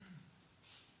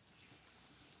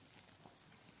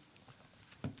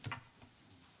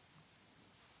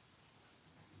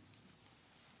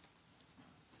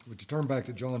to turn back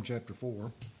to John chapter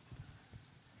 4.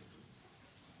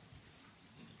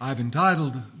 I've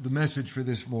entitled the message for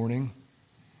this morning,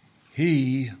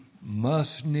 He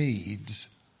Must Needs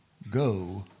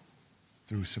Go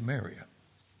Through Samaria.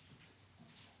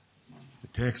 The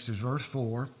text is verse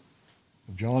 4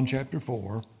 of John chapter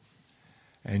 4,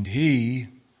 and He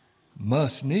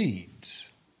must needs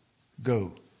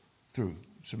go through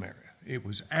Samaria. It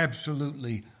was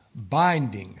absolutely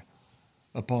binding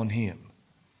upon Him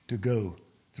to go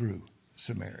through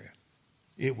Samaria.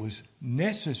 It was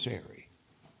necessary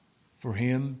for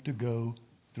Him to go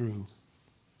through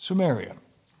Samaria.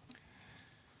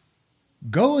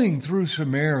 Going through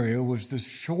Samaria was the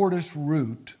shortest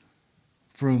route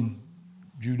from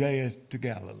Judea to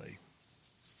Galilee.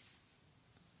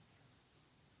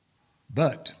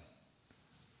 But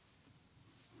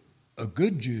a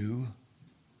good Jew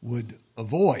would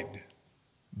avoid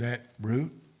that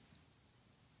route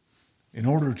in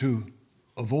order to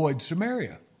avoid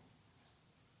Samaria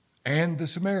and the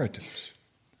Samaritans.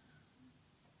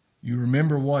 You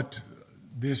remember what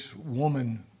this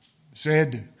woman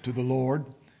said to the Lord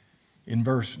in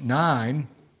verse 9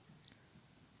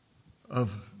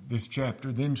 of this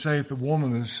chapter. Then saith the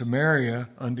woman of Samaria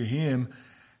unto him,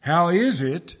 How is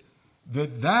it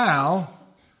that thou,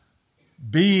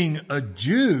 being a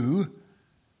Jew,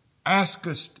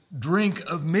 askest drink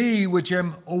of me, which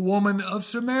am a woman of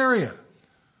Samaria?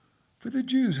 For the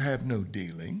Jews have no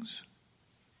dealings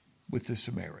with the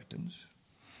Samaritans.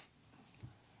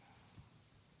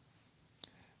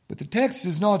 But the text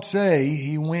does not say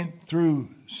he went through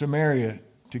Samaria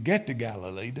to get to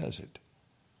Galilee, does it?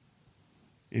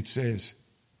 It says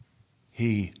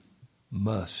he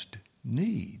must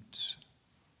needs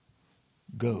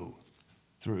go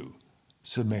through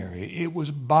Samaria. It was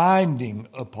binding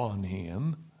upon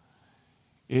him.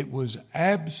 It was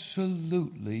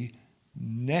absolutely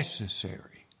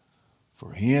necessary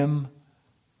for him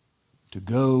to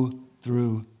go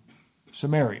through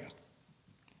Samaria.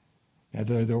 Now,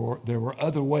 there were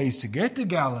other ways to get to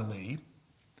Galilee.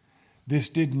 This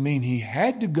didn't mean he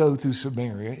had to go through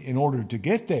Samaria in order to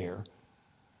get there,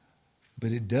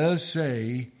 but it does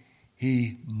say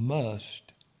he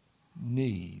must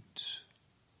needs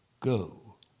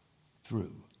go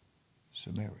through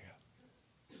Samaria.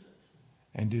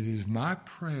 And it is my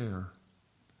prayer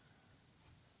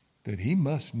that he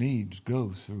must needs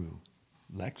go through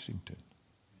Lexington,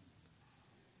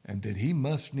 and that he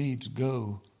must needs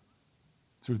go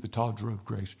through the Todd's Road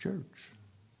Grace Church,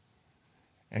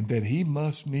 and that he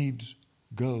must needs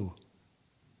go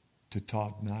to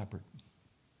Todd Nybert.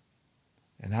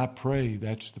 And I pray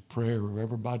that's the prayer of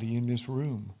everybody in this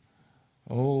room.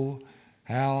 Oh,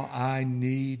 how I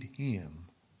need him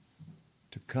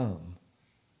to come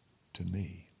to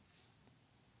me.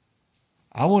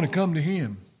 I want to come to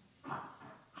him.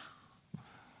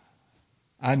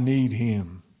 I need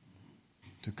him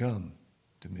to come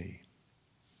to me.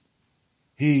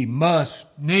 He must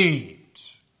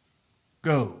needs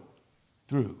go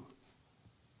through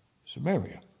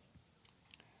Samaria.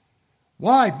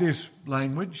 Why this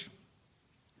language?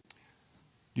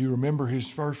 Do you remember his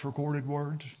first recorded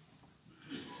words?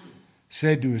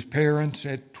 Said to his parents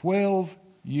at 12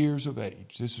 years of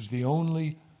age. This is the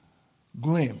only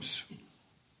glimpse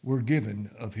we're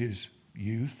given of his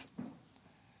youth.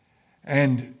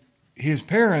 And his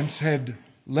parents had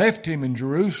left him in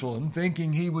Jerusalem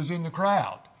thinking he was in the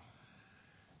crowd.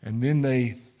 And then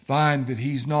they find that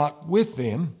he's not with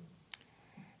them.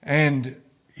 And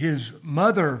his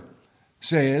mother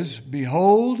says,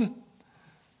 Behold,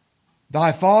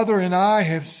 thy father and I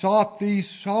have sought thee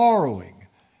sorrowing.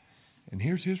 And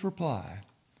here's his reply.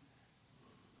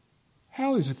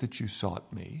 How is it that you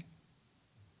sought me?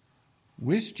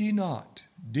 Wist ye not,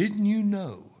 didn't you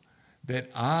know that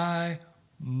I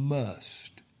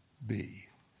must be?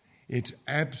 It's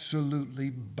absolutely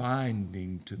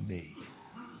binding to me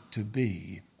to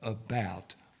be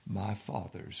about my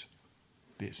Father's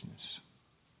business.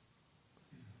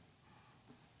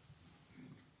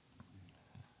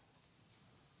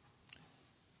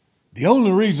 The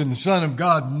only reason the Son of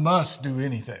God must do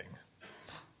anything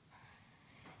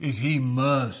is he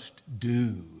must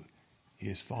do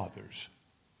his Father's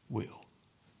will.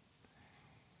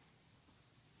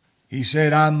 He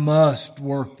said, I must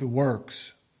work the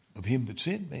works of him that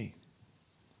sent me.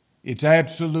 It's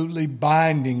absolutely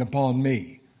binding upon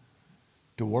me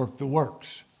to work the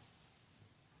works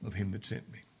of him that sent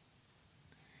me.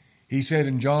 He said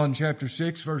in John chapter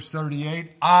 6, verse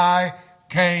 38, I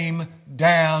came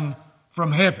down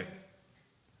from heaven.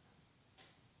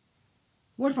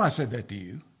 What if I said that to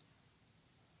you?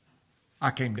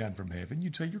 I came down from heaven.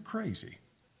 You'd say, you're crazy.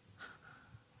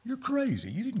 You're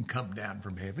crazy. You didn't come down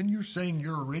from heaven. You're saying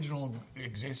your original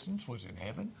existence was in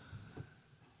heaven.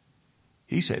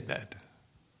 He said that.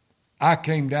 I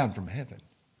came down from heaven,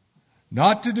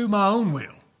 not to do my own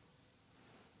will,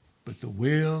 but the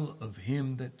will of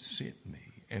him that sent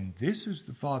me. And this is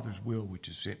the Father's will which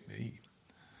has sent me,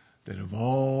 that of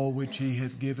all which he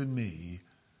hath given me,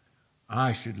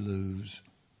 I should lose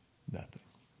nothing.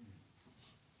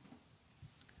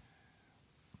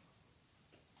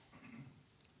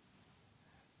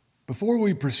 Before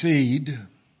we proceed,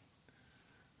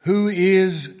 who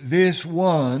is this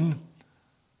one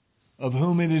of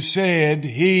whom it is said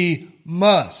he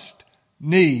must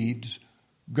needs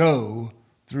go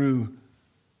through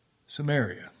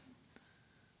Samaria?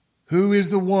 Who is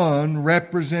the one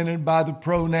represented by the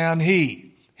pronoun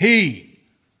he? He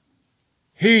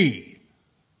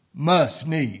must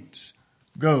needs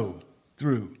go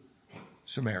through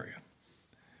Samaria.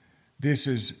 This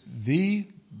is the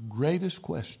greatest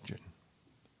question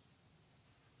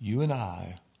you and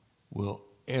I will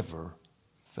ever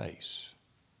face.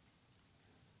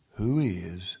 Who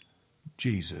is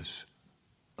Jesus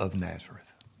of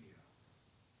Nazareth?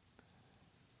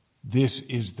 This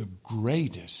is the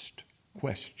greatest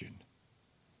question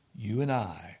you and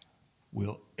I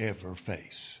will ever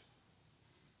face.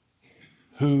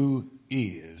 Who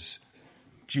is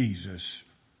Jesus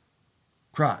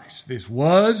Christ? This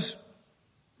was,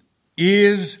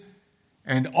 is,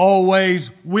 and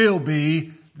always will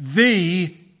be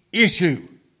the issue.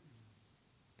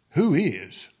 Who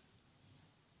is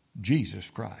Jesus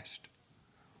Christ?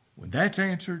 When that's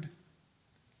answered,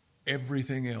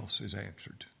 everything else is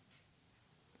answered.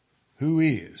 Who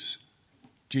is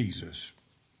Jesus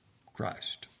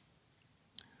Christ?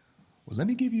 Well, let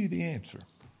me give you the answer.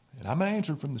 And I'm going to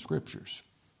answer from the Scriptures.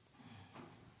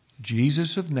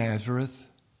 Jesus of Nazareth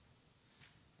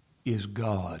is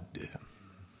God.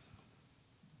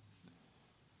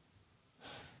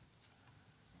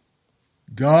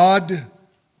 God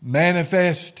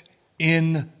manifest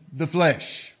in the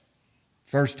flesh.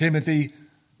 1 Timothy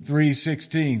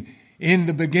 3:16. In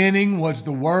the beginning was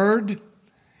the Word,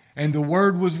 and the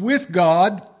Word was with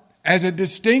God as a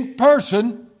distinct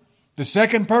person, the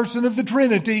second person of the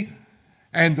Trinity,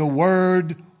 and the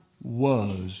Word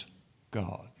was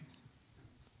God.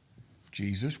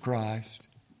 Jesus Christ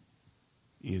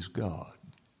is God.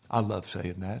 I love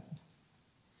saying that.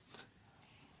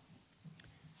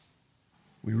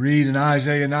 We read in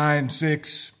Isaiah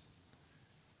 9:6,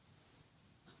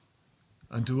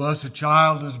 unto us a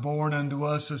child is born, unto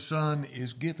us a son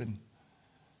is given,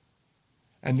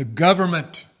 and the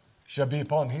government shall be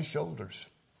upon his shoulders,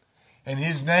 and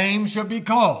his name shall be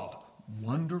called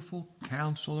Wonderful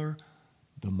Counselor,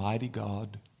 the Mighty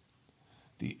God,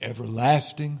 the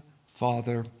Everlasting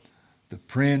Father, the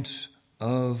Prince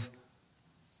of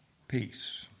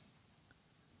Peace.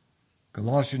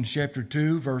 Colossians chapter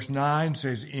 2, verse 9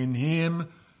 says, in him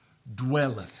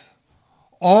dwelleth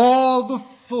all the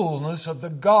fullness of the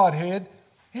Godhead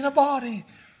in a body.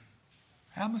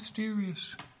 How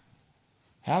mysterious.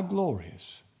 How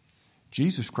glorious.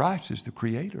 Jesus Christ is the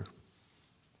Creator.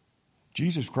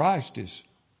 Jesus Christ is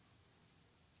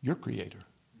your Creator.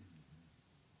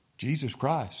 Jesus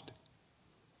Christ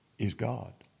is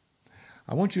God.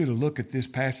 I want you to look at this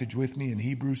passage with me in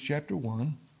Hebrews chapter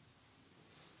 1.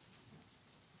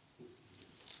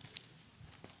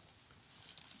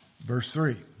 Verse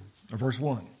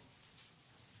 1.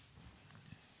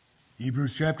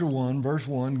 Hebrews chapter 1, verse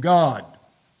 1. God.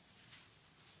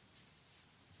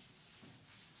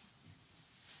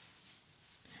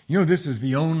 You know, this is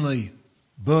the only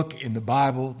book in the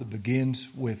Bible that begins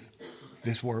with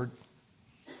this word.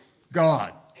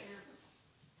 God.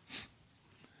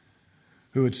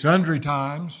 Who at sundry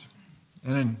times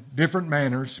and in different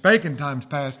manners spake in times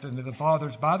past unto the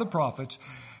fathers by the prophets,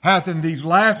 hath in these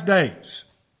last days.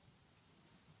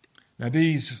 Now,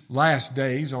 these last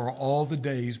days are all the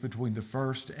days between the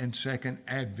first and second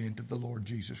advent of the Lord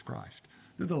Jesus Christ.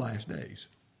 They're the last days.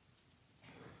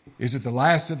 Is it the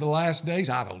last of the last days?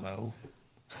 I don't know.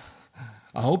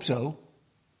 I hope so,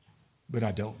 but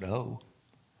I don't know.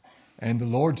 And the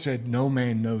Lord said, no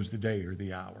man knows the day or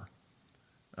the hour.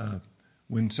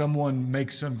 When someone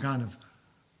makes some kind of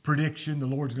prediction, the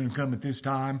Lord's going to come at this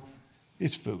time,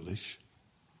 it's foolish.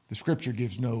 The Scripture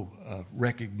gives no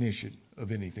recognition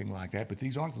of anything like that, but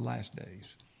these are the last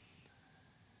days.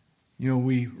 You know,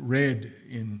 we read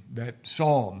in that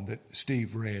psalm that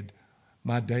Steve read,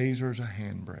 my days are as a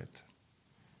handbreadth.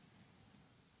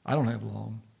 I don't have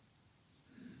long.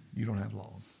 You don't have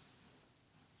long.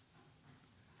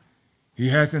 He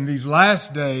hath in these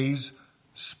last days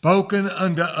spoken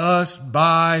unto us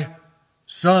by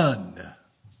Son.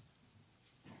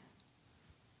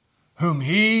 whom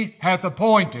he hath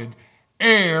appointed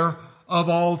heir of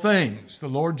all things. The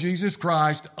Lord Jesus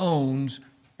Christ owns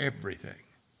everything.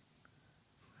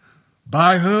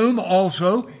 By whom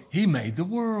also he made the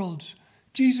worlds.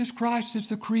 Jesus Christ is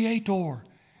the creator.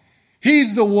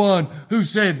 He's the one who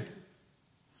said,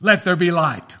 let there be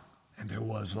light, and there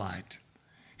was light.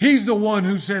 He's the one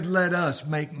who said, let us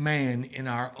make man in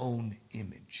our own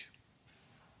image.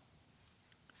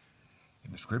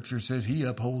 And the scripture says he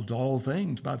upholds all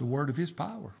things by the word of his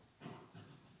power.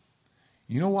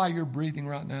 You know why you're breathing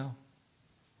right now?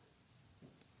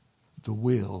 The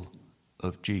will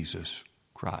of Jesus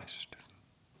Christ.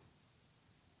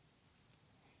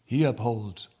 He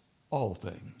upholds all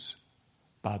things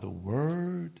by the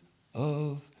word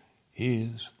of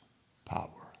his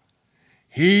power.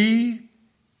 He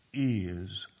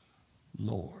is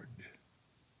Lord.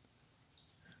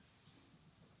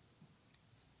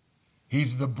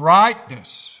 He's the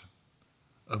brightness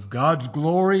of God's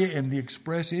glory and the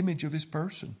express image of his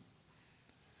person.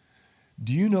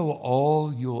 Do you know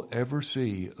all you'll ever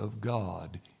see of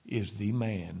God is the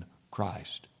man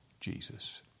Christ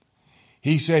Jesus?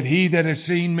 He said, he that has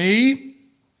seen me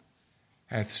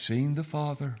hath seen the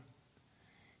Father.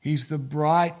 He's the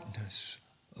brightness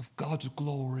of God's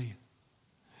glory,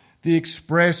 the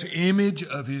express image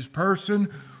of his person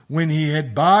when he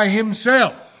had by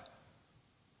himself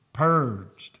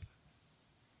purged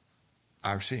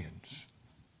our sins.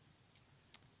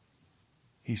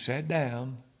 He sat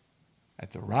down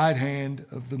at the right hand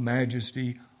of the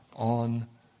Majesty on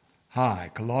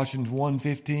high. Colossians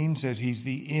 1:15 says he's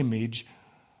the image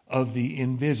of the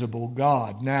invisible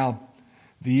God. Now,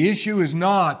 the issue is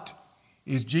not,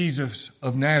 is Jesus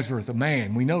of Nazareth a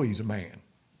man? We know he's a man.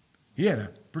 He had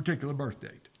a particular birth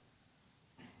date.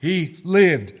 He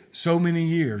lived so many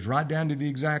years, right down to the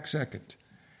exact second.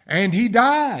 And he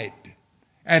died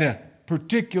at a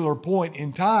particular point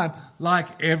in time,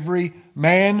 like every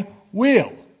man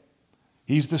will.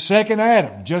 He's the second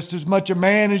Adam, just as much a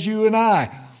man as you and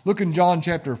I. Look in John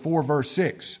chapter 4, verse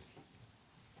 6.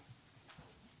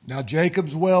 Now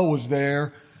Jacob's well was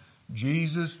there.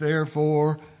 Jesus,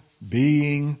 therefore,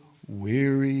 being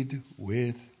wearied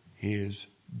with his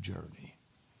journey.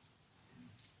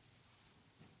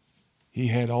 He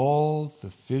had all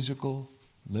the physical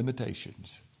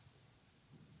limitations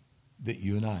that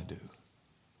you and I do.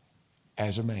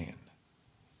 As a man,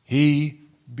 he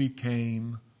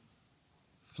became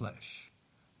flesh.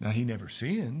 Now, he never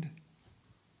sinned,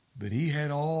 but he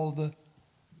had all the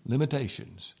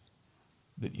limitations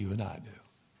that you and I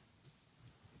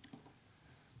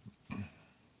do.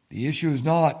 The issue is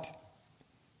not,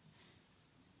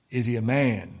 is he a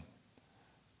man?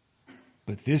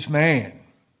 But this man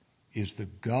is the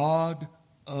God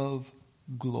of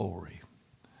glory,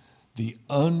 the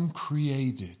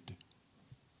uncreated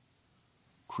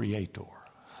creator,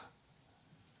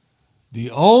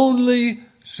 the only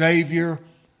Savior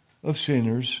of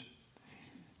sinners.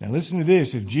 Now listen to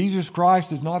this. If Jesus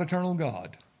Christ is not eternal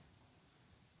God,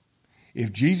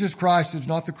 if Jesus Christ is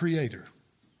not the Creator,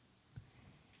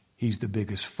 he's the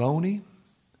biggest phony,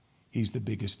 he's the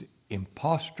biggest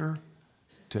imposter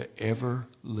to ever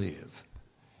live.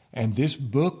 And this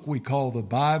book we call the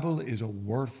Bible is a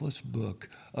worthless book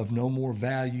of no more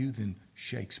value than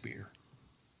Shakespeare,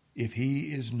 if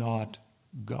he is not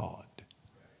God.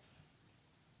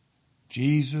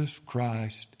 Jesus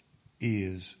Christ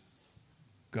is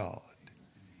God.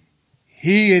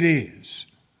 He it is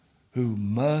who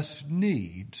must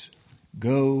needs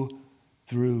go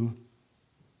through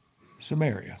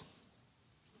Samaria.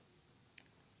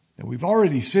 Now we've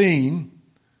already seen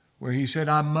where he said,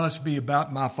 I must be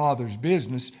about my Father's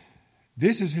business.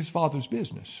 This is his Father's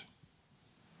business.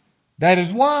 That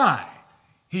is why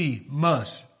he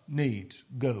must needs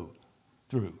go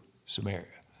through Samaria.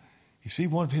 You see,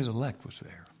 one of his elect was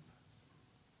there.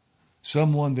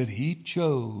 Someone that he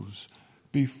chose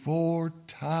before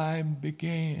time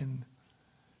began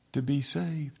to be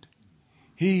saved.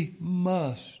 He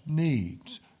must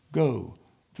needs go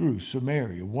through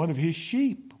Samaria. One of his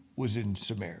sheep was in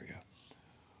Samaria.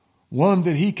 One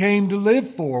that he came to live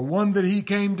for, one that he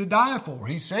came to die for.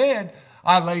 He said,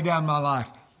 I lay down my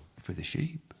life for the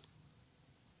sheep.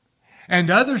 And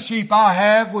other sheep I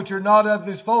have which are not of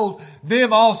this fold,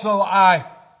 them also I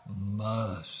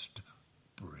must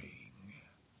bring.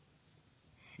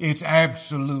 It's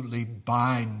absolutely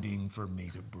binding for me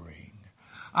to bring.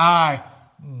 I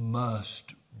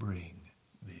must bring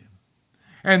them.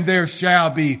 And there shall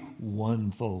be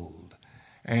one fold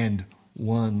and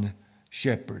one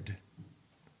shepherd.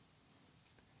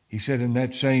 He said in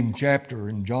that same chapter,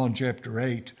 in John chapter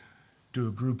 8, to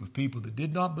a group of people that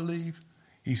did not believe,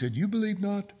 he said, you believe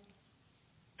not?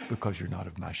 because you're not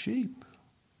of my sheep.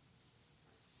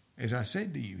 As I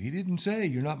said to you, he didn't say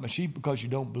you're not my sheep because you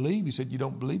don't believe. He said you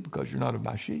don't believe because you're not of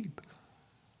my sheep.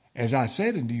 As I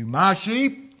said unto you, my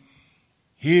sheep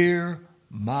hear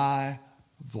my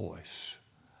voice.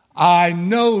 I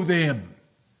know them,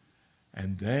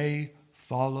 and they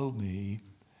follow me,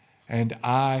 and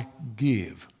I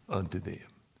give unto them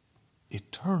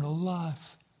eternal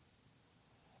life,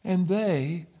 and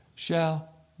they shall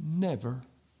never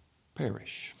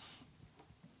perish.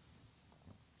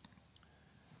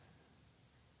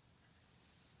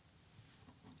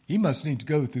 He must need to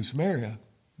go through Samaria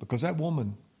because that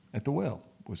woman at the well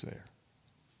was there.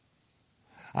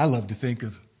 I love to think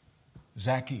of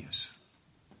Zacchaeus.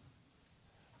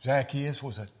 Zacchaeus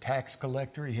was a tax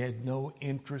collector. He had no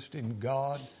interest in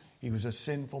God. He was a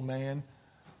sinful man.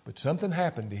 But something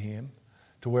happened to him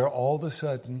to where all of a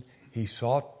sudden he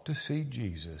sought to see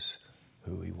Jesus,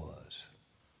 who he was.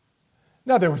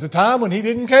 Now, there was a time when he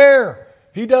didn't care.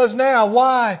 He does now.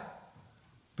 Why?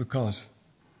 Because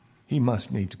he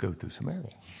must need to go through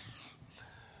Samaria.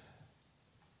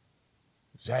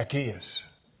 Zacchaeus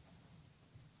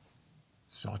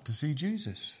sought to see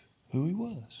Jesus, who he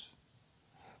was.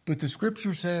 But the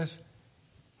scripture says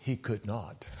he could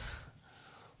not,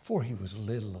 for he was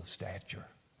little of stature.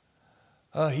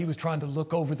 He was trying to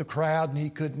look over the crowd and he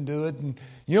couldn't do it. And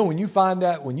you know, when you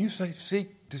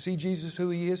seek to see Jesus who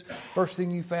he is, first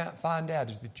thing you find out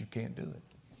is that you can't do it.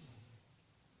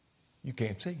 You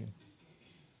can't see him.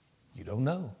 You don't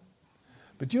know.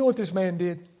 But you know what this man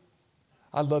did?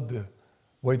 I love the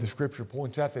way the scripture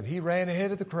points out that he ran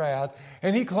ahead of the crowd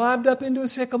and he climbed up into a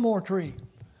sycamore tree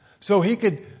so he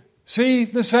could see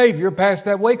the Savior pass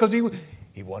that way, because he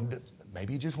wanted to,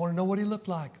 maybe he just wanted to know what he looked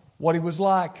like, what he was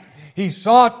like. He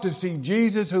sought to see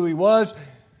Jesus, who he was.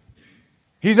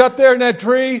 He's up there in that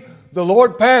tree. The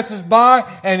Lord passes by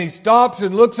and he stops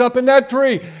and looks up in that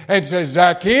tree and says,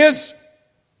 Zacchaeus,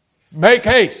 make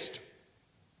haste.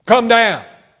 Come down.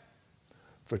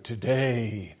 For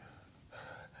today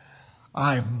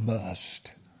I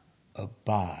must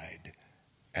abide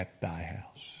at thy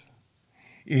house.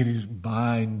 It is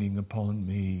binding upon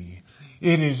me.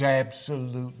 It is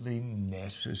absolutely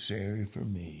necessary for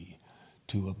me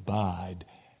to abide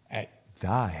at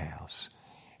thy house.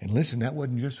 And listen, that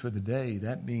wasn't just for the day.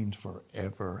 That means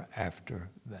forever after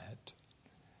that.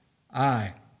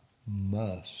 I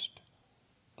must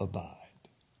abide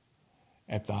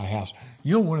at thy house.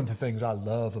 You know, one of the things I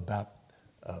love about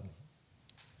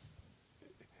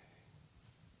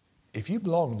if you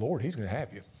belong to the Lord, he's going to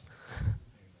have you.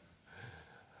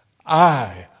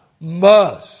 I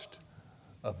must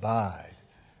abide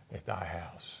at thy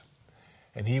house.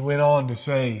 And he went on to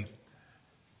say,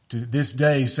 to this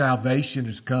day salvation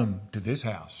has come to this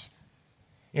house,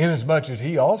 inasmuch as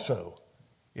he also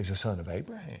is a son of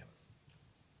Abraham.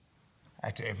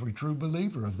 That's every true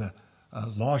believer of the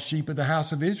lost sheep of the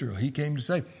house of Israel. He came to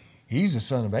save. He's a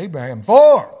son of Abraham.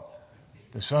 For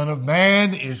the Son of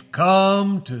Man is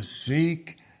come to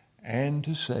seek and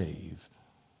to save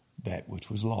that which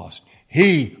was lost.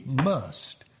 He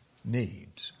must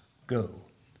needs go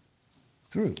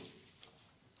through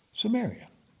Samaria.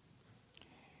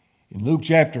 In Luke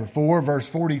chapter 4, verse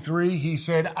 43, he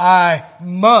said, I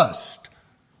must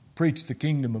preach the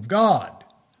kingdom of God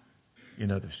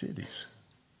in other cities.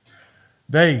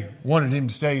 They wanted him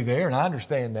to stay there, and I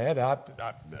understand that.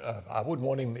 I wouldn't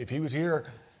want him, if he was here,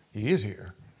 he is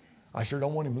here. I sure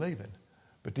don't want him leaving.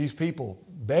 But these people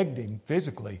begged him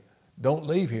physically, don't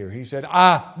leave here. He said,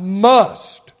 I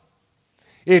must.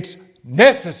 It's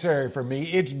necessary for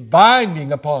me. It's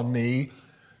binding upon me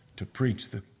to preach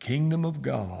the kingdom of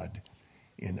God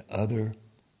in other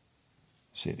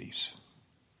cities.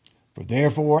 For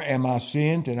therefore am I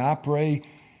sent, and I pray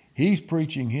he's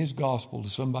preaching his gospel to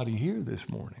somebody here this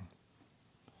morning.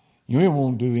 You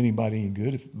won't do anybody any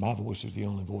good if my voice is the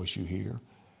only voice you hear.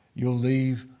 You'll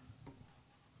leave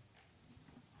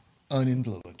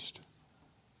uninfluenced.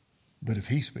 But if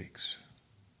he speaks,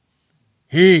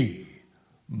 he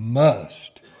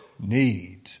must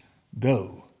needs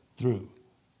go through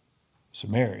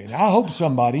Samaria. And I hope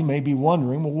somebody may be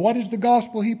wondering, well, what is the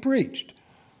gospel he preached?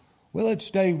 Well, let's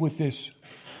stay with this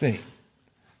thing.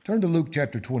 Turn to Luke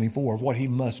chapter 24 of what he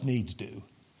must needs do.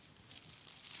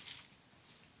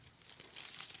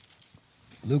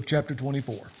 Luke chapter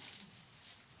 24.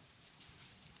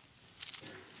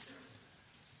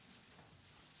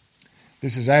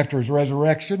 This is after his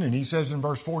resurrection, and he says in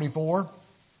verse 44,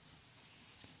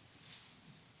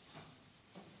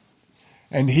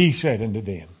 and he said unto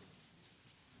them,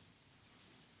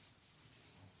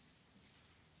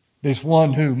 this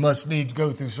one who must needs go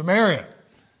through Samaria,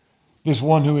 this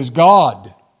one who is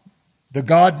God the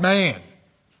God-man.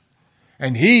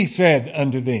 And he said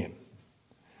unto them,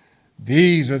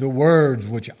 These are the words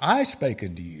which I spake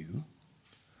unto you,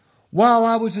 while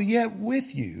I was yet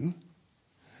with you,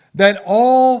 that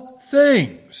all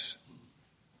things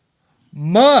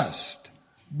must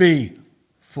be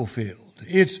fulfilled.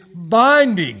 It's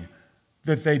binding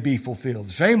that they be fulfilled.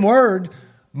 The same word,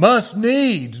 must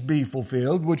needs be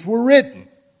fulfilled, which were written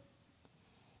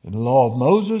in the law of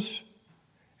Moses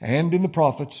and in the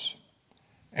prophets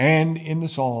and in the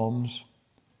Psalms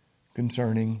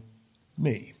concerning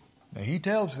me. Now he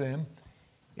tells them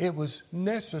it was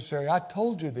necessary. I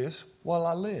told you this while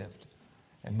I lived.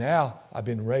 And now I've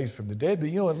been raised from the dead. But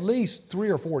at least 3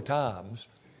 or 4 times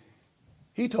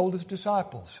he told his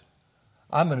disciples,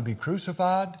 I'm going to be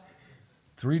crucified.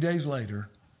 3 days later,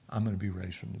 I'm going to be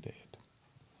raised from the dead.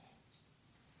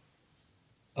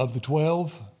 Of the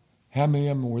 12, how many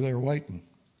of them were there waiting?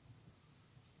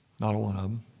 Not a one of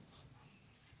them.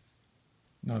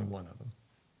 Not a one of them.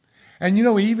 And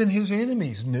even his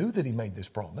enemies knew that he made this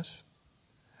promise.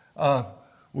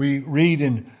 We read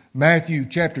in Matthew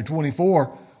chapter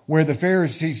 24 where the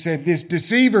Pharisees said, This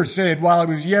deceiver said while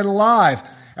he was yet alive,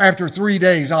 After 3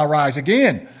 days I'll rise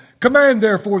again. Command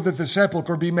therefore that the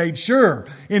sepulchre be made sure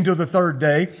until the 3rd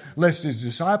day, lest his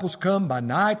disciples come by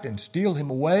night and steal him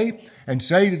away and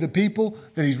say to the people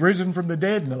that he's risen from the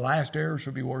dead, and the last error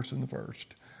shall be worse than the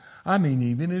first.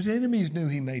 Even his enemies knew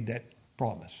he made that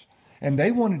promise. And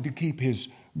they wanted to keep his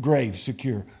grave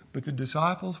secure. But the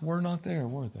disciples were not there,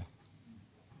 were they?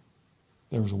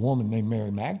 There was a woman named Mary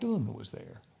Magdalene that was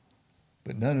there.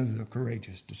 But none of the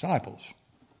courageous disciples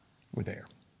were there.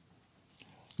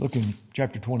 Look in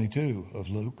chapter 22 of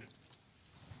Luke.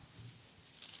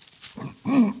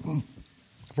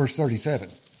 Verse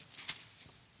 37.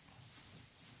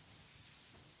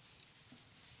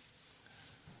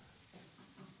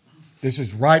 This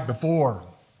is right before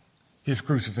his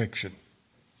crucifixion.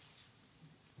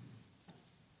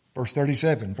 Verse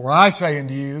 37. For I say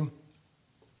unto you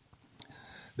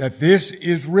that this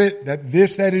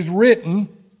that is written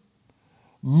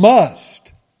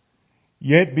must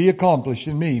yet be accomplished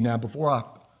in me. Now, before I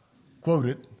quote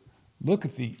it, look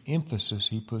at the emphasis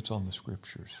he puts on the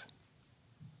Scriptures.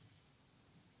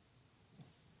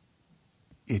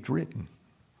 It's written.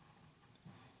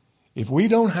 If we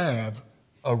don't have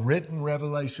a written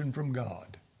revelation from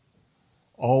God,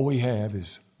 all we have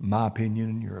is my opinion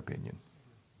and your opinion.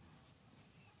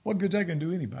 What good's that going to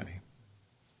do anybody?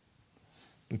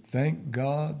 But thank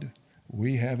God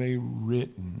we have a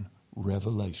written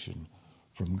revelation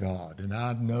from God. And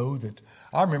I know that,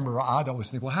 I remember I'd always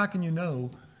think, well, how can you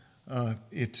know?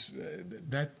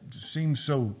 That seems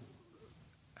so,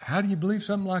 how do you believe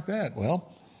something like that?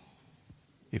 Well,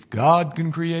 if God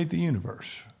can create the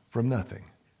universe from nothing,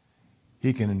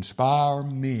 he can inspire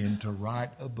men to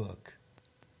write a book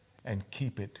and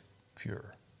keep it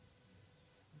pure.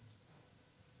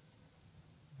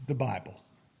 The Bible.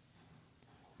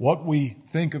 What we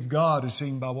think of God is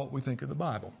seen by what we think of the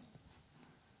Bible.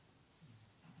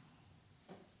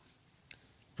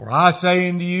 For I say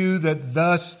unto you that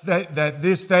this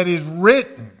that is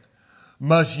written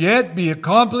must yet be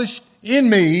accomplished in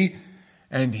me,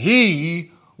 and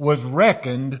he was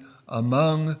reckoned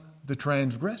among the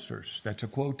transgressors. That's a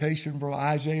quotation from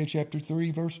Isaiah chapter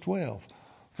 3, verse 12.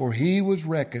 For he was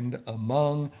reckoned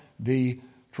among the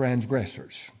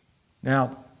transgressors.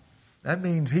 Now, that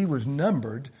means he was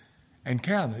numbered and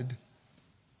counted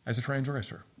as a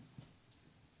transgressor.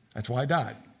 That's why he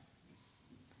died.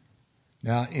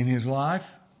 Now, in his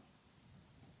life,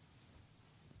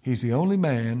 he's the only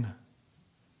man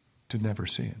to never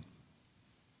sin.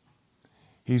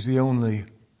 He's the only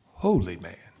holy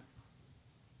man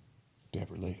to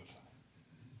ever live.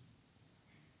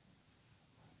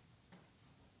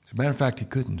 As a matter of fact, he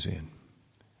couldn't sin.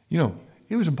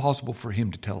 It was impossible for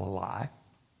him to tell a lie.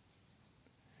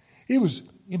 It was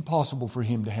impossible for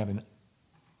him to have an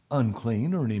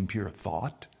unclean or an impure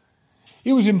thought.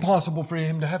 It was impossible for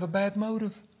him to have a bad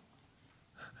motive.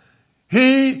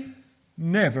 He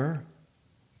never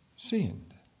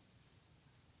sinned.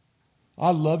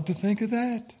 I love to think of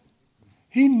that.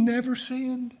 He never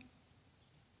sinned.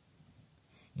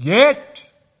 Yet,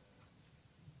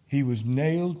 he was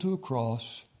nailed to a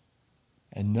cross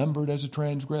and numbered as a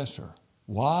transgressor.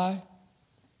 Why?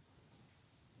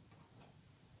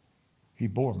 He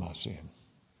bore my sin.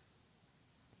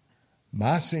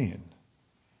 My sin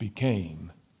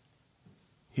became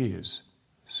his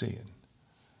sin.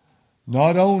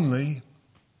 Not only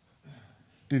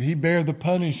did he bear the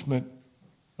punishment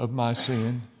of my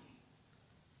sin,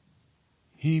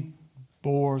 he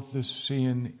bore the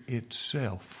sin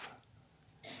itself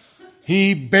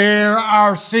He bare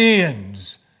our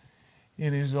sins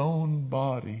in His own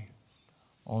body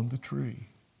on the tree.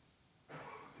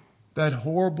 That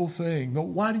horrible thing. But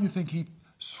why do you think He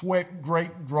sweat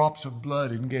great drops of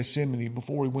blood in Gethsemane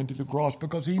before He went to the cross?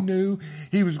 Because He knew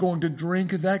He was going to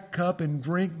drink of that cup and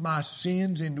drink my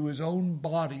sins into His own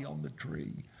body on the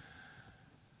tree.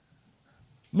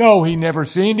 No, He never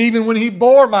sinned. Even when He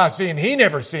bore my sin, He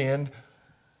never sinned.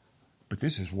 But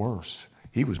this is worse.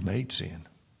 He was made sin.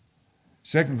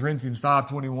 2 Corinthians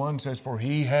 5:21 says, "For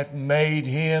He hath made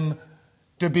Him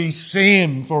to be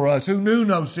sin for us, who knew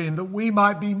no sin, that we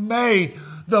might be made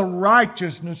the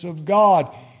righteousness of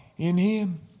God in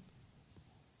Him."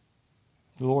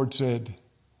 The Lord said,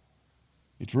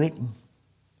 "It's written,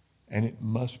 and it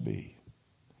must be.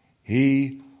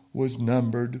 He was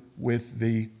numbered with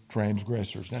the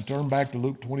transgressors." Now turn back to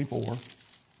Luke 24.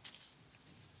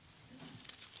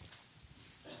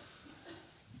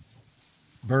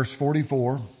 Verse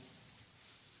 44.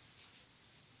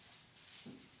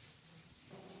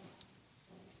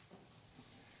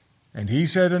 "And He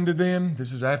said unto them,"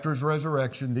 this is after His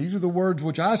resurrection, "These are the words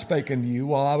which I spake unto you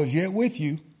while I was yet with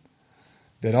you,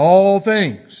 that all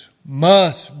things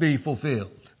must be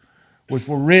fulfilled, which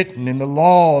were written in the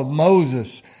law of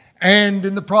Moses and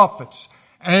in the prophets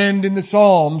and in the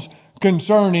Psalms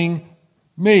concerning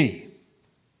me.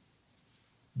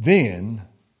 Then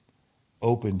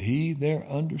opened He their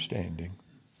understanding,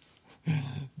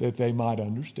 that they might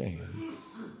understand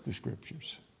the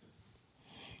Scriptures."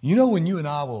 You know when you and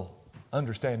I will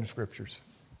understand the Scriptures?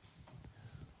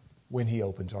 When He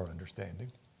opens our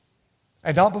understanding.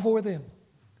 And not before then.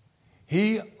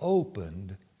 He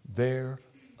opened their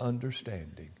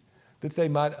understanding, that they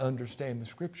might understand the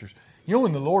Scriptures. You know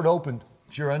when the Lord opened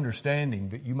your understanding,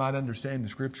 that you might understand the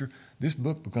Scripture, this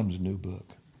book becomes a new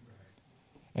book.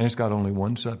 And it's got only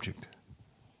one subject: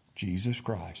 Jesus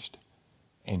Christ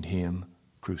and Him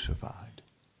crucified.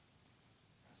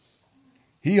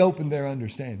 He opened their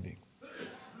understanding,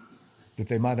 that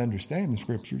they might understand the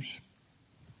Scriptures.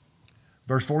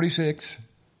 Verse 46,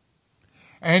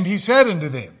 "And He said unto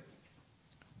them,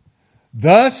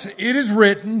 Thus it is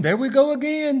written," there we go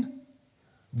again.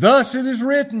 "Thus it is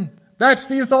written." That's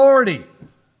the authority.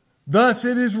 "Thus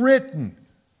it is written.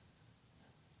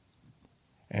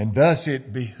 And thus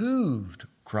it behooved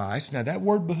Christ." Now that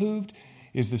word behooved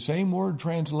is the same word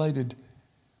translated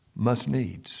must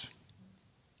needs.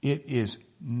 It is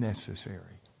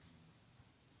necessary.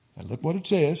 And look what it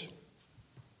says.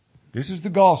 This is the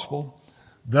gospel.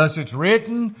 "Thus it's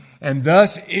written, and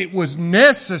thus it was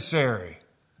necessary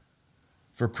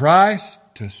for Christ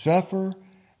to suffer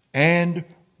and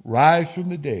rise from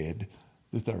the dead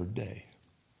the third day."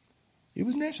 It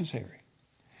was necessary.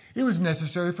 It was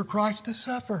necessary for Christ to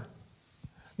suffer.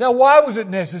 Now, why was it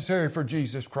necessary for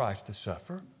Jesus Christ to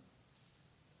suffer?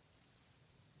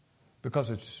 Because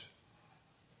it's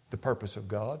the purpose of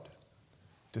God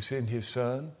to send His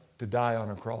Son to die on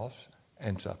a cross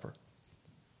and suffer.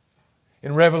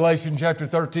 In Revelation chapter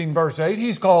 13, verse 8,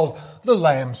 He's called the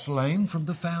Lamb slain from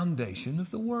the foundation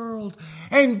of the world.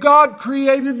 And God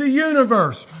created the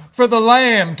universe for the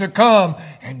Lamb to come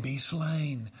and be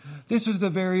slain. This is the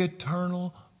very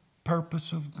eternal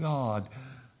purpose of God.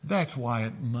 That's why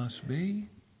it must be.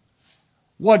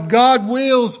 What God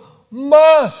wills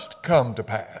must come to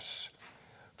pass.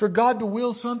 For God to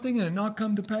will something and it not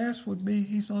come to pass would be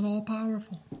He's not all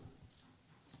powerful.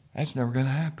 That's never going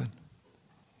to happen.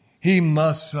 He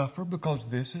must suffer because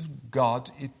this is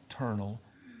God's eternal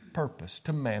purpose,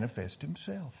 to manifest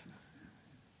Himself.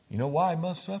 You know why He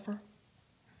must suffer?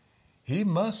 He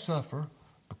must suffer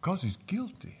because He's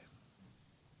guilty.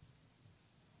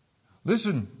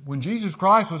 Listen, when Jesus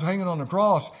Christ was hanging on the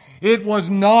cross, it was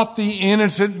not the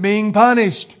innocent being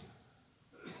punished.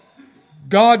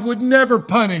 God would never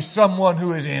punish someone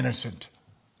who is innocent.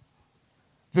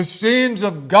 The sins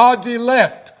of God's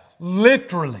elect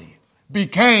literally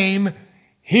became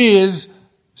His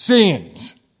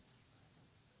sins.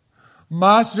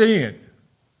 My sin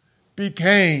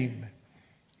became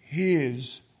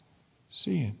His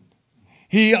sin.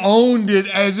 He owned it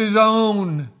as His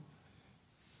own.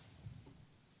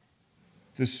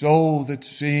 The soul that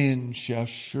sins shall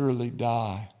surely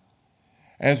die.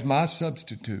 As my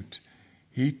substitute,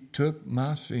 He took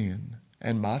my sin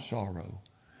and my sorrow,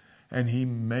 and He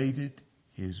made it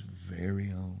His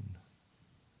very own.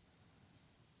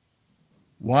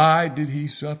 Why did He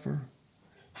suffer?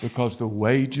 Because the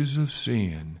wages of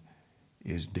sin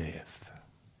is death.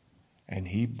 And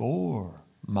He bore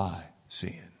my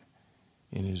sin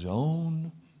in His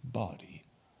own body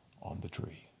on the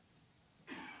tree.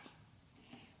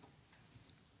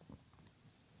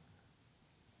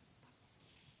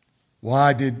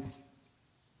 Why did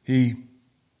he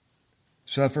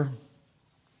suffer?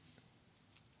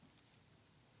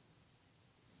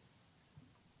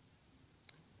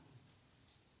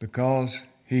 Because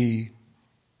he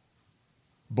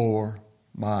bore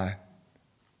my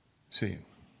sin.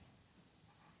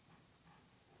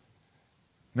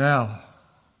 Now,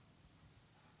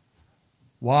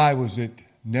 why was it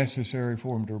necessary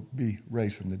for him to be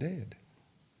raised from the dead?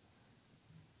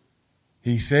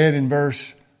 He said in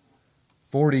verse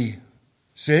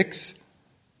 46,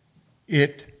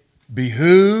 it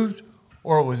behooved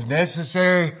or it was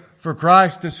necessary for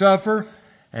Christ to suffer,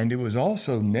 and it was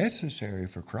also necessary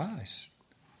for Christ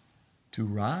to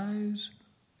rise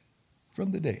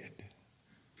from the dead.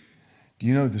 Do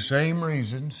you know the same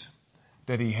reasons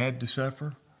that he had to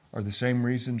suffer are the same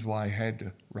reasons why he had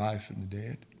to rise from the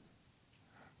dead?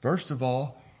 First of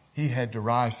all, he had to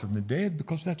rise from the dead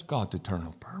because that's God's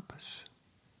eternal purpose.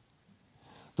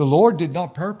 The Lord did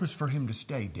not purpose for him to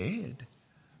stay dead.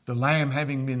 The Lamb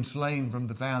having been slain from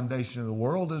the foundation of the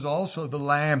world is also the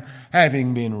Lamb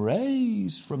having been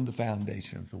raised from the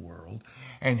foundation of the world.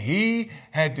 And he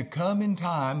had to come in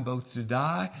time both to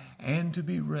die and to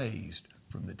be raised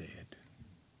from the dead.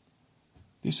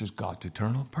 This is God's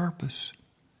eternal purpose.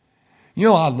 You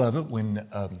know, I love it when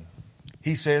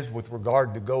he says with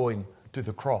regard to going to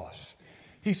the cross,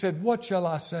 he said, what shall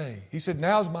I say? He said,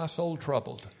 now's my soul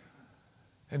troubled.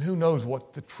 And who knows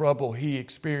what the trouble he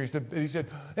experienced. He said,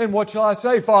 and what shall I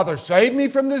say? Father, save me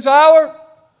from this hour.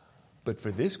 But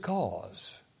for this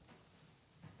cause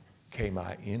came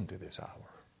I into this hour.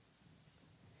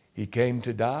 He came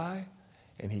to die,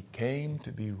 and he came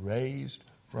to be raised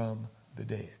from the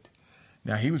dead.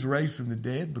 Now, he was raised from the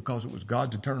dead because it was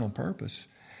God's eternal purpose.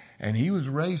 And he was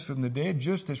raised from the dead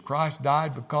just as Christ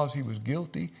died because he was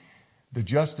guilty. The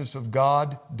justice of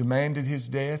God demanded his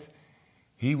death.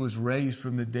 He was raised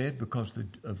from the dead because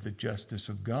of the justice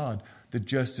of God. The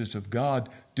justice of God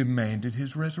demanded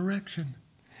his resurrection.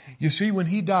 You see, when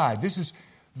he died, this is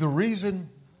the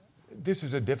reason, this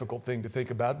is a difficult thing to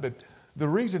think about, but the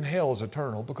reason hell is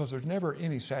eternal because there's never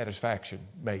any satisfaction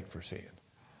made for sin.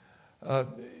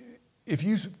 If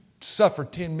you suffer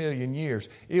 10 million years,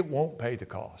 it won't pay the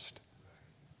cost.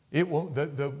 It won't,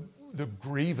 the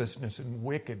grievousness and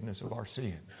wickedness of our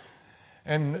sin.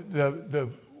 And the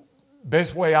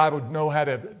best way I would know how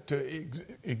to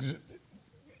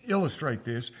illustrate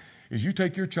this is you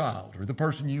take your child or the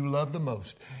person you love the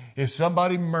most. If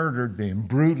somebody murdered them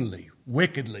brutally,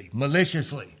 wickedly,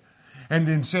 maliciously, and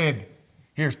then said,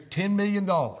 here's $10 million,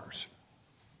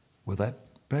 will that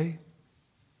pay?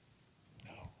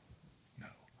 No.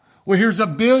 Well, here's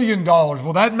 $1 billion.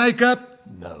 Will that make up?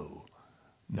 No.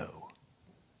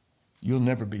 You'll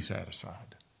never be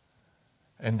satisfied.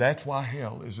 And that's why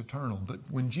hell is eternal. But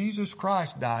when Jesus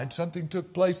Christ died, something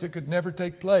took place that could never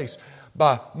take place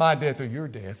by my death or your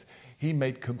death. He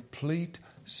made complete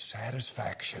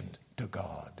satisfaction to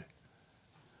God.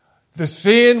 The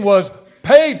sin was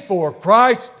paid for.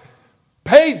 Christ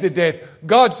paid the debt.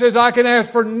 God says, I can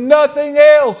ask for nothing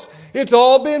else. It's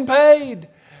all been paid.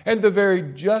 And the very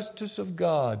justice of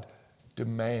God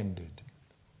demanded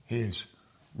his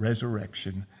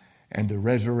resurrection and the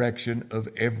resurrection of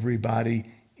everybody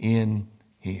in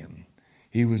him.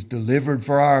 He was delivered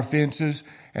for our offenses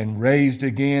and raised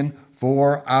again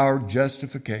for our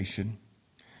justification.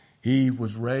 He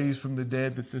was raised from the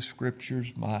dead that the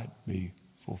Scriptures might be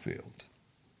fulfilled.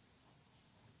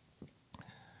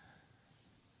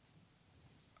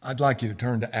 I'd like you to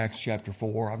turn to Acts chapter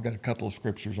 4. I've got a couple of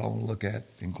scriptures I want to look at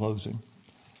in closing.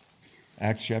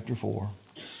 Acts chapter 4.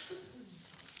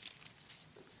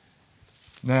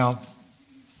 Now,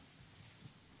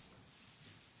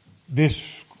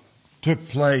 this took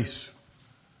place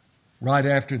right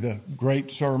after the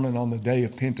great sermon on the day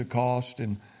of Pentecost,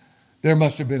 and there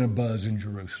must have been a buzz in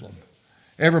Jerusalem.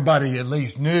 Everybody at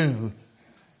least knew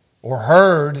or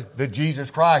heard that Jesus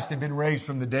Christ had been raised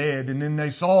from the dead, and then they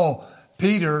saw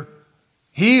Peter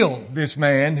heal this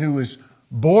man who was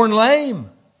born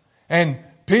lame. And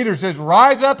Peter says,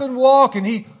 rise up and walk, and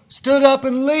he stood up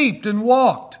and leaped and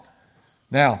walked.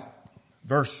 Now,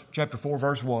 chapter 4,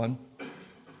 verse 1.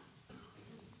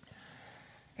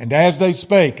 And as they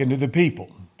spake unto the people,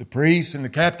 the priests and the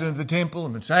captain of the temple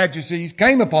and the Sadducees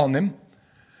came upon them,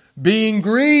 being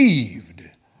grieved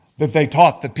that they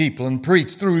taught the people and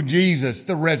preached through Jesus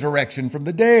the resurrection from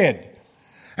the dead.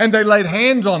 And they laid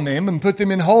hands on them and put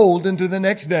them in hold unto the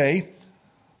next day,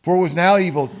 for it was now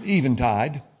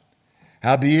eventide.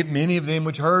 Howbeit many of them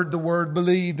which heard the word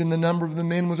believed, and the number of the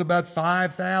men was about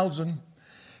 5,000.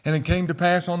 And it came to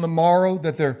pass on the morrow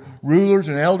that their rulers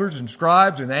and elders and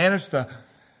scribes and Annas the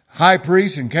high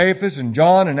priests and Caiaphas and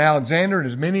John and Alexander and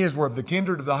as many as were of the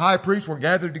kindred of the high priest were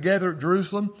gathered together at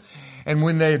Jerusalem. And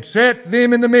when they had set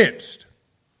them in the midst,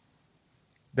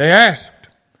 they asked,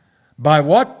 by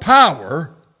what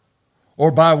power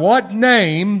or by what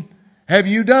name have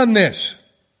you done this?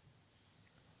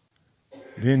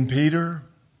 Then Peter,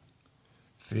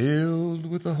 filled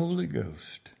with the Holy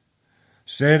Ghost,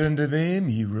 said unto them,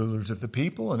 ye rulers of the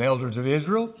people and elders of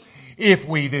Israel, if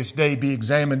we this day be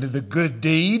examined of the good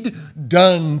deed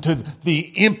done to the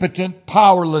impotent,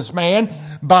 powerless man,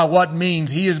 by what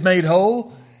means he is made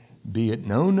whole, be it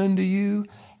known unto you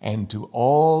and to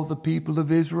all the people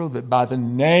of Israel that by the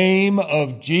name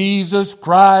of Jesus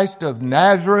Christ of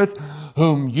Nazareth,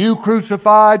 whom you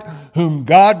crucified, whom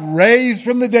God raised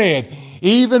from the dead,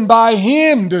 even by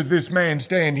him does this man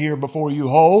stand here before you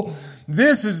whole.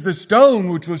 This is the stone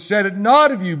which was set at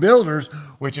naught of you builders,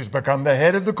 which has become the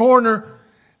head of the corner.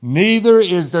 Neither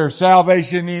is there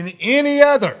salvation in any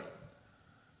other.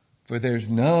 For there's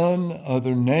none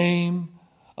other name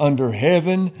under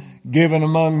heaven given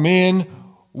among men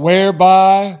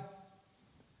whereby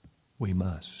we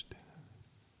must.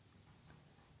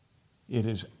 It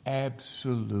is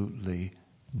absolutely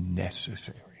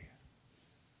necessary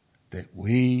that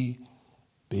we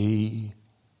be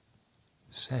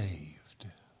saved.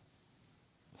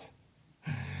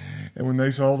 And when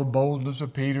they saw the boldness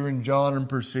of Peter and John and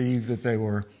perceived that they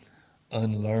were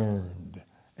unlearned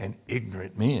and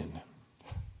ignorant men,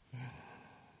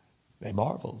 they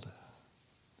marveled.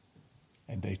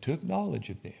 And they took knowledge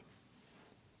of them,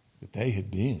 that they had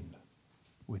been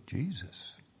with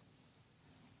Jesus.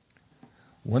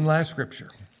 One last scripture.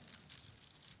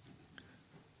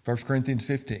 1 Corinthians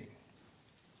 15.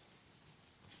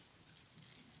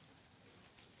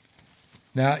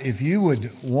 Now, if you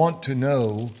would want to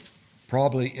know,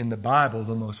 probably in the Bible,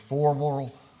 the most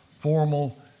formal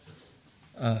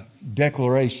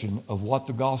declaration of what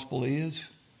the gospel is,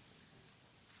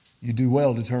 you do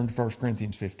well to turn to 1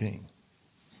 Corinthians 15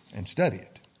 and study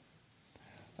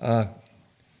it.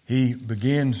 He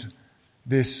begins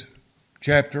this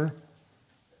chapter,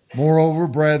 moreover,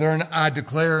 brethren, I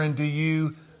declare unto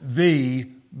you the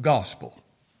gospel.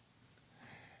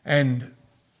 And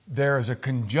there is a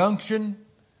conjunction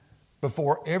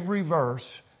before every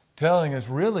verse telling us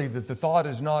really that the thought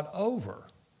is not over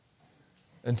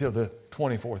until the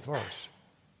 24th verse.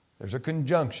 There's a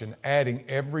conjunction adding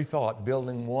every thought,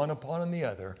 building one upon the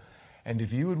other. And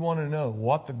if you would want to know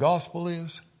what the gospel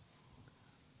is,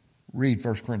 read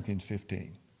 1 Corinthians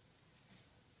 15.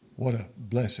 What a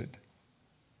blessed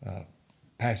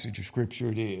passage of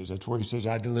Scripture it is. That's where he says,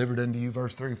 I delivered unto you,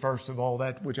 verse 3, first of all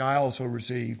that which I also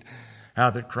received, how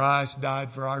that Christ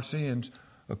died for our sins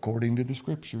according to the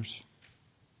Scriptures.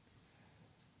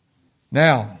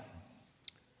 Now,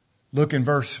 look in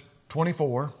verse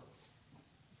 24.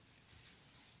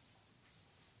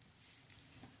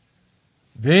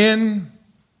 Then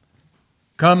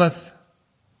cometh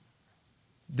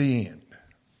the end,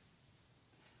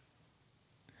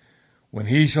 when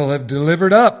he shall have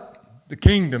delivered up the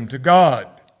kingdom to God,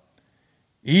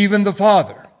 even the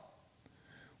Father,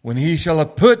 when he shall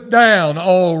have put down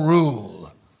all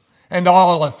rule and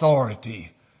all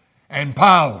authority and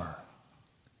power,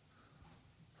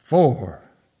 for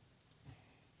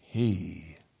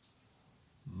he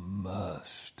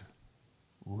must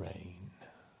reign.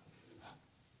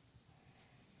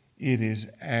 It is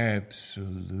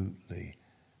absolutely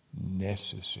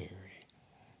necessary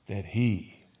that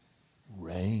he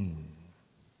reign.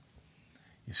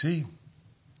 You see,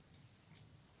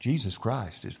 Jesus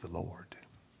Christ is the Lord.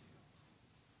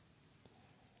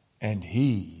 And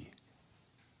he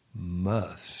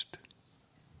must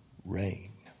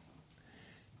reign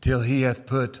till he hath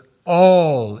put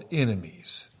all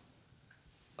enemies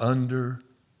under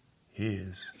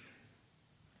his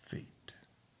feet.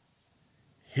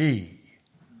 He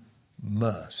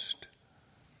must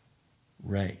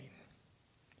reign.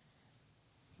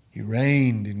 He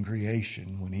reigned in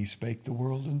creation when he spake the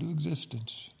world into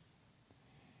existence.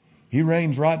 He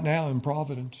reigns right now in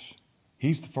providence.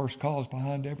 He's the first cause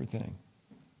behind everything.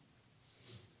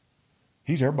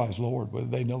 He's everybody's Lord, whether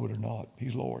they know it or not.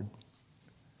 He's Lord.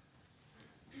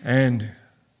 And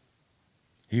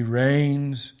he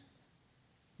reigns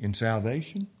in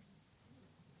salvation.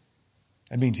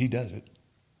 That means he does it.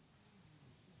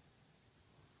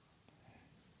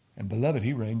 And beloved,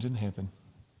 he reigns in heaven.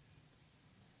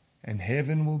 And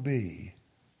heaven will be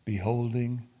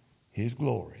beholding his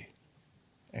glory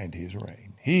and his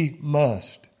reign. He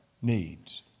must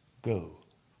needs go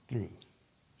through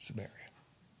Samaria.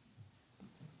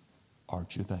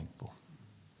 Aren't you thankful?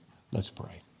 Let's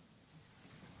pray.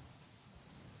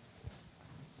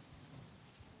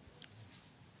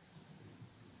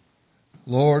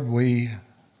 Lord, we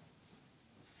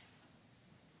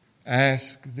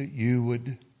ask that you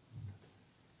would,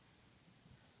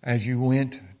 as you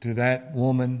went to that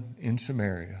woman in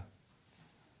Samaria,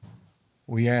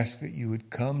 we ask that you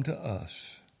would come to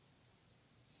us,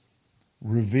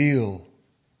 reveal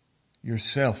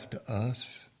yourself to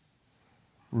us,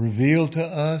 reveal to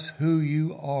us who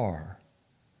you are.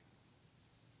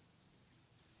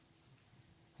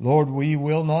 Lord, we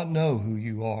will not know who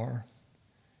you are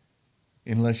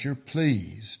unless you're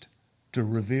pleased to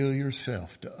reveal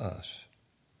yourself to us.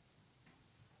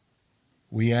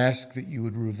 We ask that you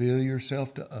would reveal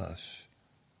yourself to us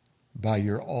by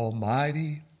your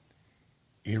almighty,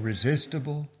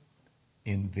 irresistible,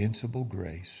 invincible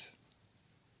grace.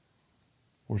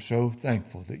 We're so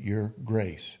thankful that your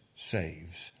grace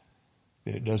saves,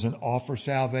 that it doesn't offer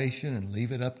salvation and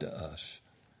leave it up to us,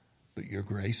 but your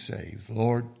grace saves.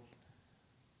 Lord,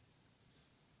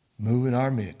 move in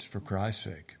our midst for Christ's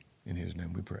sake. In his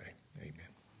name we pray. Amen.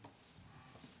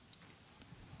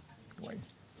 Wait.